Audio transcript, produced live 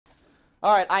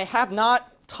All right, I have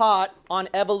not taught on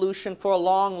evolution for a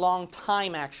long, long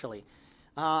time, actually.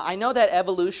 I know that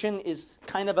evolution is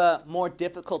kind of a more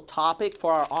difficult topic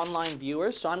for our online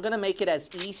viewers, so I'm going to make it as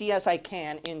easy as I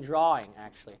can in drawing,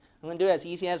 actually. I'm going to do it as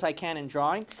easy as I can in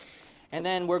drawing, and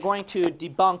then we're going to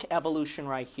debunk evolution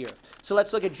right here. So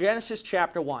let's look at Genesis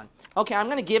chapter 1. Okay, I'm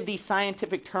going to give these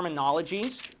scientific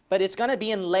terminologies, but it's going to be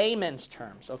in layman's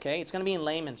terms, okay? It's going to be in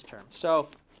layman's terms. So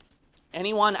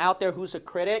anyone out there who's a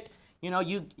critic, you know,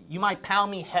 you might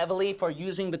pound me heavily for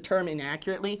using the term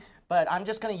inaccurately, but I'm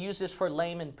just going to use this for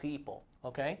layman people,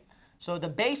 okay? So the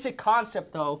basic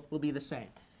concept, though, will be the same.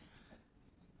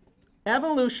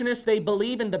 Evolutionists, they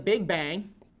believe in the Big Bang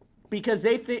because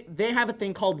they have a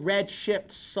thing called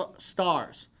redshift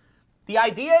stars. The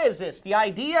idea is this. The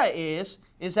idea is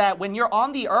that when you're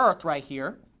on the Earth right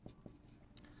here,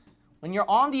 and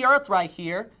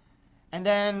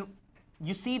then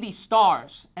you see these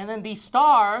stars, and then these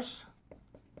stars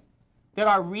that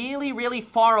are really, really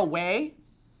far away.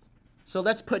 So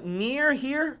let's put near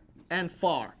here and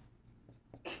far.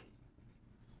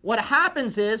 What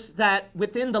happens is that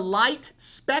within the light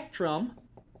spectrum,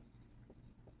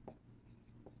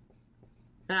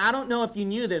 now I don't know if you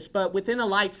knew this, but within a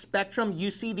light spectrum,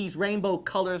 you see these rainbow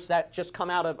colors that just come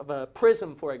out of a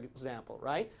prism, for example,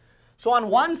 right? So on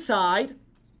one side,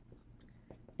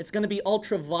 it's going to be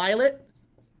ultraviolet,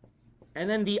 and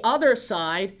then the other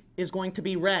side is going to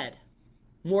be red,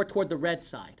 more toward the red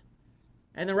side.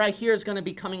 And then right here is going to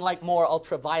be coming like more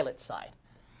ultraviolet side.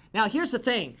 Now here's the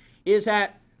thing, is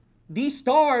that these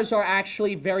stars are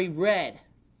actually very red.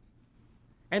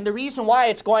 And the reason why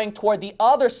it's going toward the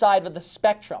other side of the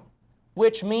spectrum,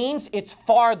 which means it's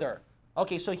farther.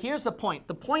 Okay, so here's the point.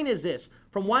 The point is this.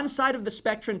 From one side of the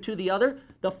spectrum to the other,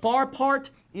 the far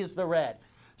part is the red.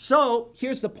 So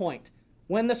here's the point.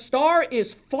 When the star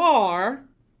is far,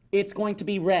 it's going to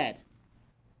be red.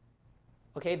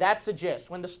 Okay, that's the gist.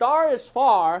 When the star is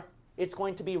far, it's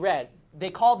going to be red. They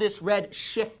call this red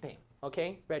shifting.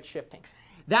 Okay, red shifting.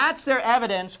 That's their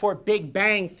evidence for Big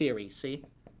Bang theory, see?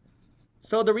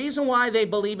 So the reason why they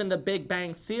believe in the Big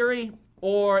Bang theory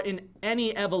or in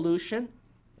any evolution,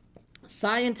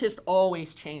 scientists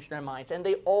always change their minds, and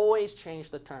they always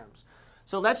change the terms.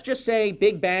 So let's just say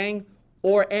Big Bang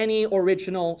or any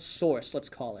original source, let's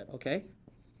call it, okay,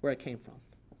 where it came from.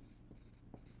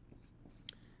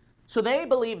 So they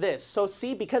believe this. So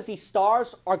see, because these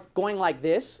stars are going like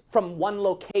this from one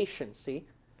location, see?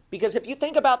 Because if you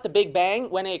think about the Big Bang,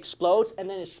 when it explodes and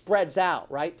then it spreads out,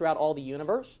 right, throughout all the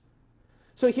universe.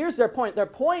 So here's their point. Their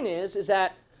point is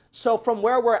that, so from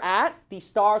where we're at, these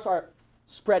stars are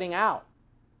spreading out.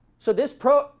 So this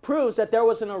proves that there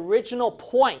was an original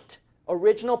point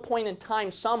in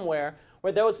time somewhere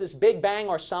where there was this Big Bang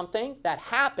or something that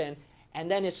happened, and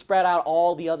then it spread out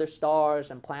all the other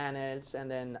stars and planets,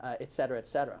 and then et cetera, et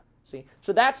cetera. See?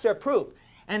 So that's their proof.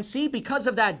 And see, because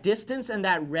of that distance and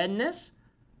that redness,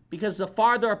 because the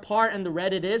farther apart and the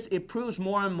red it is, it proves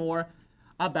more and more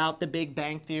about the Big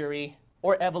Bang theory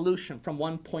or evolution from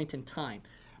one point in time.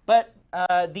 But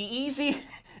the easy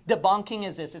debunking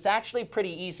is this. It's actually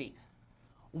pretty easy.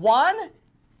 One,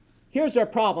 here's their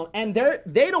problem. And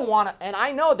they don't want to, and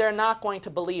I know they're not going to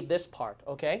believe this part,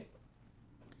 okay?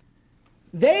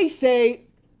 They say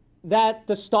that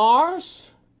the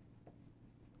stars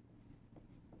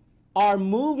are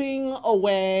moving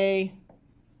away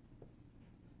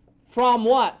from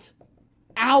what?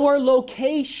 Our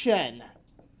location.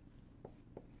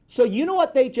 So you know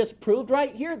what they just proved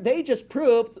right here? They just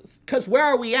proved, because where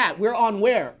are we at? We're on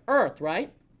where? Earth,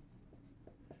 right?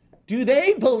 Do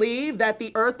they believe that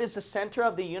the Earth is the center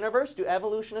of the universe? Do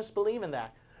evolutionists believe in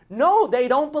that? No, they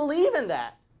don't believe in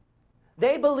that.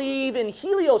 They believe in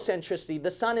heliocentricity. The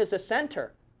sun is the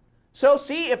center. So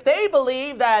see, if they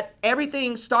believe that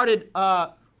everything started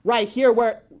right here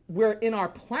where we're in our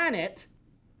planet,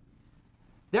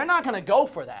 they're not going to go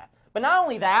for that. But not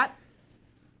only that,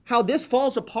 how this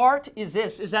falls apart is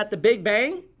this, is that the Big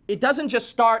Bang, it doesn't just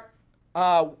start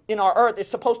in our Earth. It's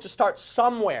supposed to start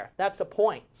somewhere. That's the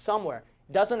point, somewhere.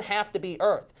 It doesn't have to be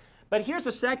Earth. But here's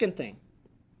the second thing.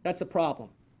 That's a problem.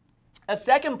 A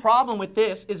second problem with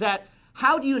this is that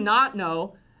how do you not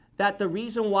know that the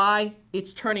reason why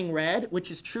it's turning red, which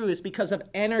is true, is because of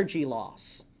energy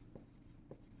loss?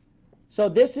 So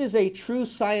this is a true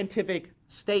scientific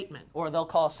statement, or they'll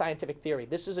call it scientific theory.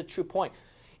 This is a true point.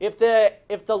 If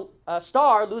the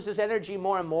star loses energy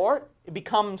more and more, it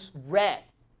becomes red.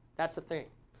 That's the thing.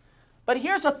 But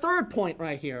here's a third point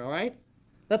right here, all right?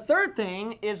 The third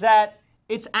thing is that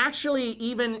it's actually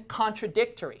even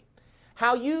contradictory.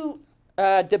 How you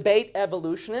debate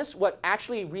evolutionists, what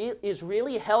actually is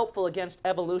really helpful against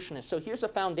evolutionists. So here's a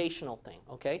foundational thing,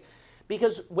 okay?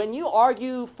 Because when you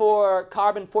argue for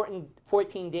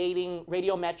carbon-14 dating,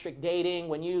 radiometric dating,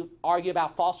 when you argue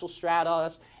about fossil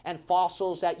strata and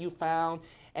fossils that you found,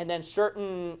 and then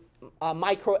certain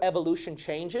microevolution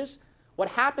changes, what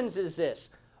happens is this.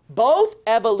 Both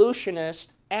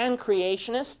evolutionists and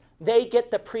creationists, they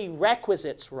get the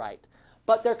prerequisites right.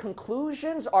 But their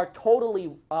conclusions are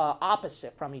totally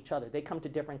opposite from each other. They come to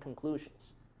different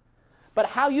conclusions. But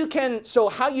how you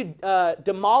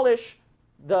demolish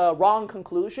the wrong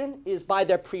conclusion is by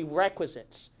their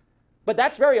prerequisites. But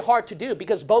that's very hard to do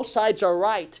because both sides are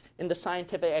right in the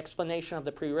scientific explanation of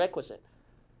the prerequisite.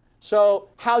 So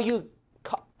how you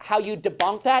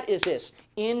debunk that is this: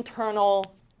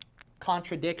 internal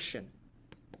contradiction.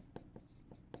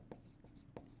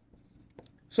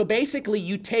 So basically,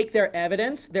 you take their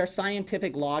evidence, their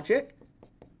scientific logic,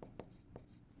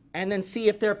 and then see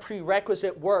if their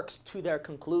prerequisite works to their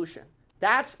conclusion.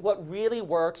 That's what really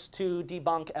works to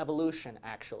debunk evolution,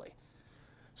 actually.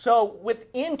 So with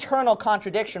internal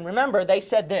contradiction, remember they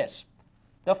said this: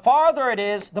 the farther it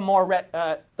is, the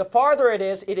farther it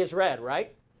is red,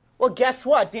 right? Well, guess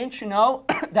what? Didn't you know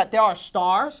that there are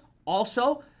stars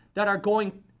also that are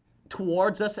going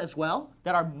towards us as well,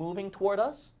 that are moving toward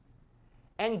us?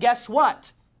 And guess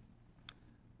what?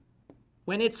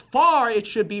 When it's far, it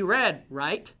should be red,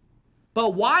 right?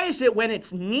 But why is it when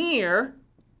it's near,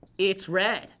 it's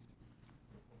red?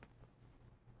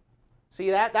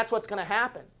 See that? That's what's going to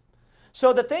happen.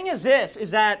 So the thing is this, is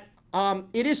that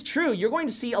it is true. You're going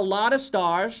to see a lot of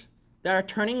stars that are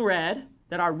turning red,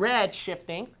 that are red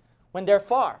shifting when they're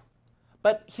far.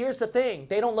 But here's the thing.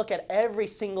 They don't look at every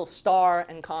single star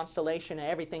and constellation and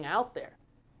everything out there.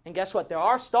 And guess what? There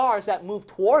are stars that move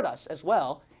toward us as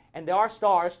well, and there are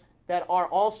stars that are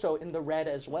also in the red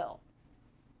as well.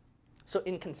 So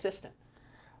inconsistent.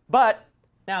 But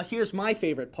now here's my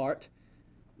favorite part.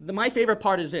 My favorite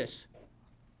part is this.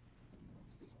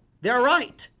 They're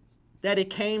right that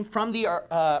it came from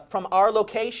our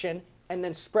location and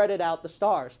then spread it out the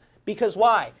stars. Because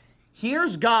why?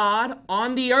 Here's God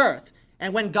on the earth.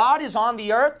 And when God is on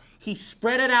the earth, he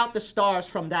spread it out the stars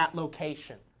from that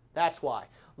location. That's why.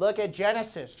 Look at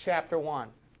Genesis chapter 1.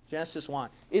 Genesis 1.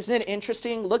 Isn't it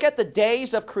interesting? Look at the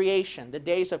days of creation. The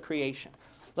days of creation.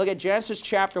 Look at Genesis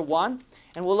chapter 1,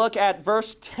 and we'll look at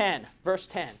verse 10. Verse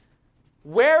 10.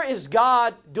 Where is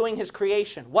God doing his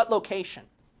creation? What location?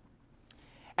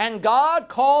 And God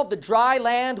called the dry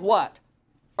land what?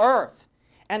 Earth.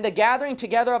 And the gathering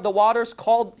together of the waters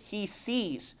called he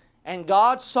seas. And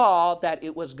God saw that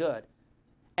it was good.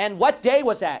 And what day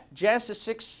was that? Genesis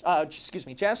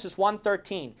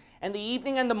 1:13. And the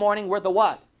evening and the morning were the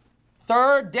what?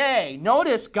 Third day.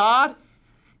 Notice God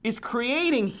is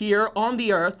creating here on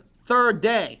the earth, third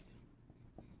day.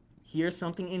 Here's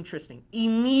something interesting.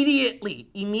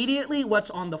 Immediately,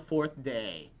 what's on the fourth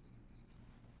day?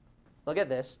 Look at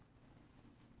this.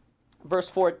 Verse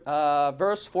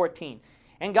 14.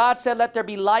 And God said, let there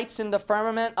be lights in the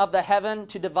firmament of the heaven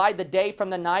to divide the day from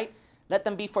the night. Let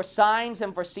them be for signs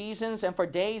and for seasons and for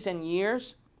days and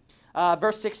years.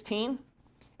 Verse 16.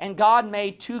 And God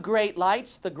made two great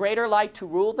lights, the greater light to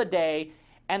rule the day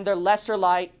and the lesser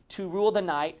light to rule the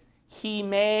night. He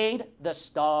made the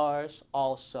stars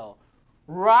also.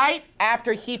 Right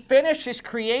after he finished his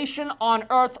creation on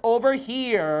earth over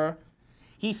here,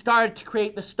 he started to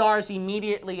create the stars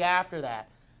immediately after that.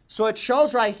 So it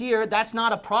shows right here that's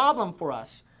not a problem for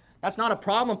us. That's not a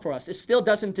problem for us. It still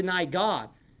doesn't deny God.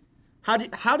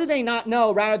 How do they not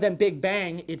know rather than Big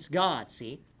Bang, it's God,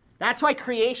 see? That's why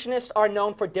creationists are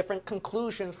known for different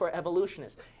conclusions for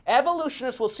evolutionists.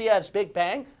 Evolutionists will see it as Big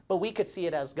Bang, but we could see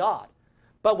it as God.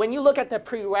 But when you look at the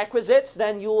prerequisites,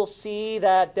 then you will see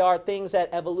that there are things that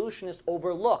evolutionists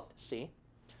overlooked, see?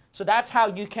 So that's how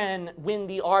you can win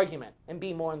the argument and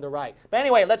be more in the right. But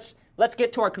anyway, let's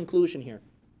get to our conclusion here.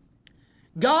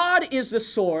 God is the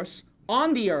source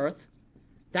on the earth.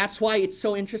 That's why it's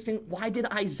so interesting. Why did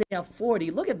Isaiah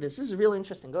 40? Look at this. This is really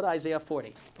interesting. Go to Isaiah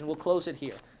 40, and we'll close it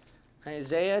here.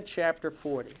 Isaiah chapter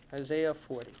 40. Isaiah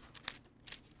 40.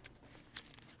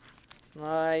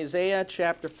 Isaiah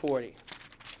chapter 40.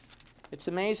 It's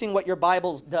amazing what your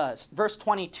Bible does. Verse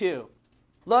 22.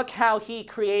 Look how he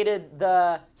created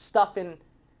the stuff in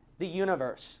the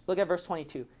universe. Look at verse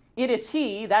 22. It is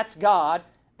he, that's God,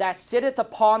 that sitteth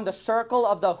upon the circle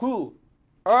of the who?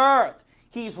 Earth.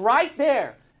 He's right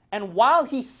there. And while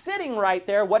he's sitting right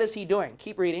there, what is he doing?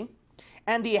 Keep reading.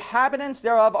 And the inhabitants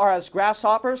thereof are as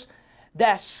grasshoppers,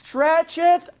 that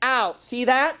stretcheth out. See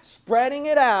that? Spreading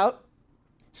it out.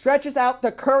 Stretches out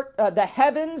the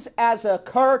heavens as a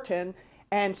curtain,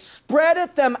 and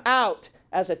spreadeth them out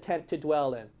as a tent to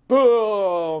dwell in.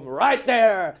 Boom! Right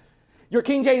there. Your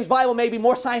King James Bible may be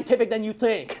more scientific than you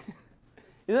think.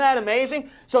 Isn't that amazing?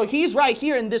 So he's right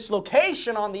here in this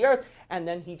location on the earth, and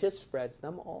then he just spreads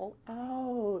them all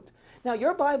out. Now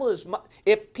your Bible is,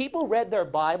 if people read their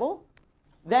Bible,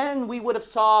 then we would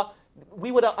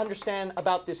understand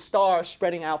about this star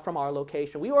spreading out from our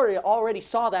location. We already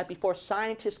saw that before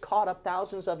scientists caught up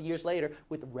thousands of years later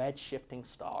with red-shifting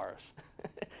stars.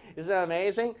 Isn't that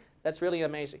amazing? That's really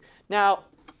amazing. Now,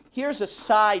 here's a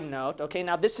side note, okay?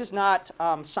 Now, this is not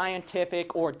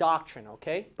scientific or doctrine,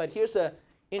 okay? But here's an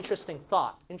interesting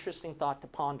thought to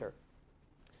ponder.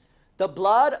 The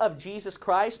blood of Jesus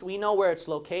Christ, we know where it's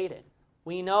located.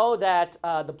 We know that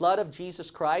the blood of Jesus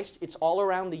Christ, it's all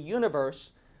around the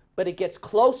universe, but it gets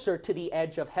closer to the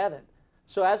edge of heaven.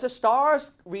 So as the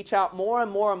stars reach out more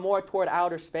and more and more toward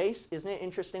outer space, isn't it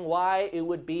interesting why it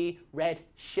would be red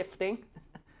shifting?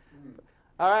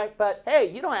 All right, but hey,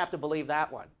 you don't have to believe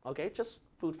that one, okay? Just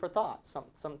food for thought,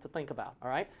 something to think about, all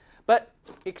right? But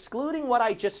excluding what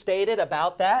I just stated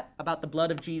about that, about the blood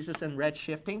of Jesus and red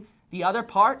shifting, the other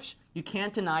parts, you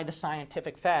can't deny the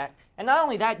scientific fact. And not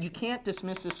only that, you can't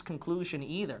dismiss this conclusion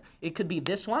either. It could be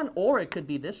this one or it could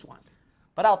be this one.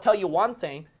 But I'll tell you one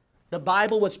thing, the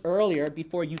Bible was earlier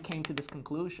before you came to this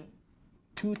conclusion.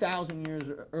 2,000 years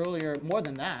earlier, more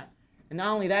than that. And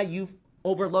not only that, you've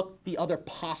overlooked the other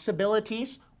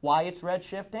possibilities why it's red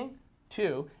shifting,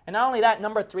 2. And not only that,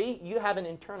 number 3, you have an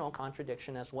internal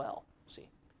contradiction as well. See,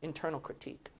 internal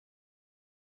critique.